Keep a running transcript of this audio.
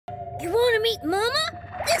You want to meet Mama?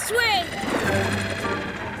 This way!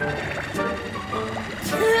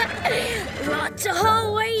 Lots of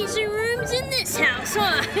hallways and rooms in this house,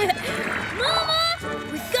 huh? Mama,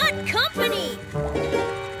 we've got company!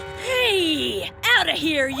 Hey! Out of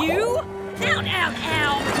here, you! Out, out,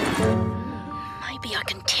 out! Maybe I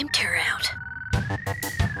can tempt her out.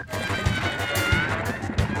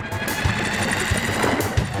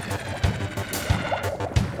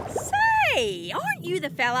 Say, aren't you the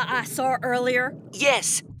fella I saw earlier?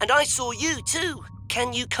 Yes, and I saw you too.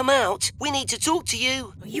 Can you come out? We need to talk to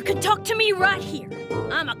you. You can talk to me right here.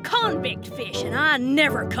 I'm a convict fish and I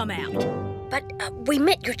never come out. But we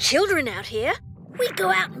met your children out here. We go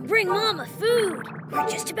out and bring Mama food. We're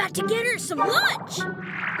just about to get her some lunch.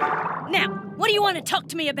 Now, what do you want to talk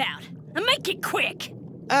to me about? And make it quick.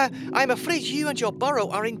 I'm afraid you and your burrow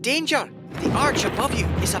are in danger. The arch above you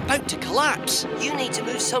is about to collapse. You need to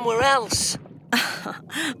move somewhere else.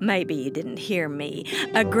 Maybe you didn't hear me.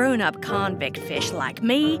 A grown-up convict fish like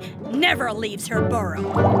me never leaves her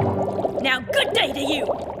burrow. Now, good day to you.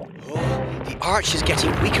 Oh, the arch is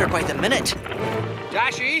getting weaker by the minute.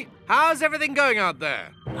 Dashi, how's everything going out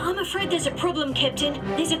there? I'm afraid there's a problem, Captain.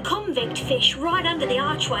 There's a convict fish right under the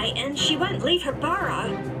archway and she won't leave her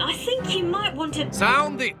burrow. I think you might want to...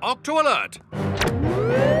 Sound the Octo alert.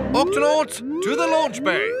 Octonauts, to the launch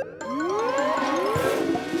bay.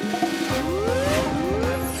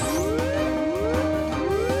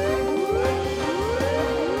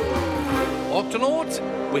 Octonauts,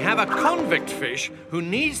 we have a convict fish who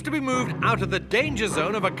needs to be moved out of the danger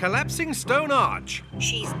zone of a collapsing stone arch.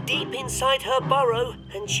 She's deep inside her burrow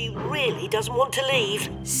and she really doesn't want to leave.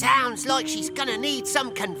 Sounds like she's gonna need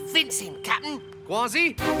some convincing, Captain.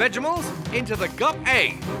 Kwazii, Vegemals, into the Gup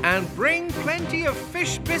A and bring plenty of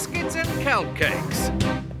fish biscuits and kelp cakes.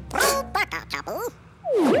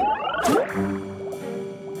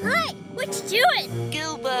 Hi, what you doing?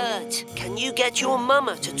 Gilbert, can you get your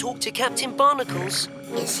mama to talk to Captain Barnacles?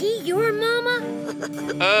 Is he your Mama?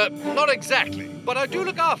 Not exactly, but I do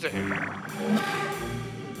look after him.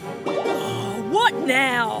 Oh, what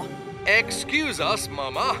now? Excuse us,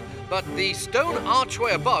 Mama, but the stone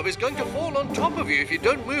archway above is going to fall on top of you if you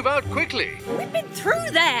don't move out quickly. We've been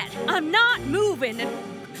through that. I'm not moving.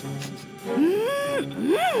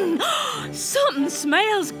 Something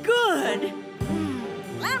smells good.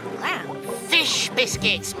 Fish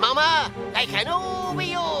biscuits, Mama. They can all be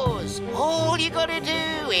yours. All you gotta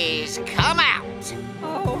do is come out.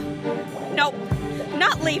 Oh, nope.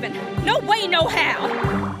 Not leaving. No way, no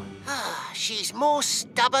how. She's more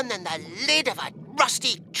stubborn than the lid of a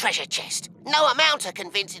rusty treasure chest. No amount of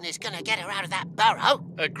convincing is gonna get her out of that burrow.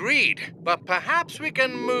 Agreed, but perhaps we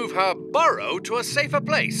can move her burrow to a safer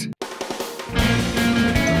place.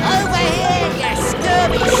 Over here, you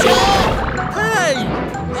scurvy shark! Hey!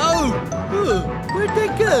 Oh! Where'd they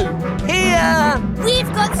go? Here!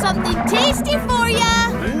 We've got something tasty for ya!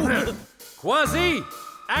 Kwazii,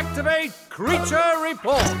 activate Creature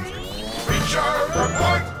Report. Creature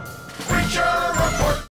report! Creature report!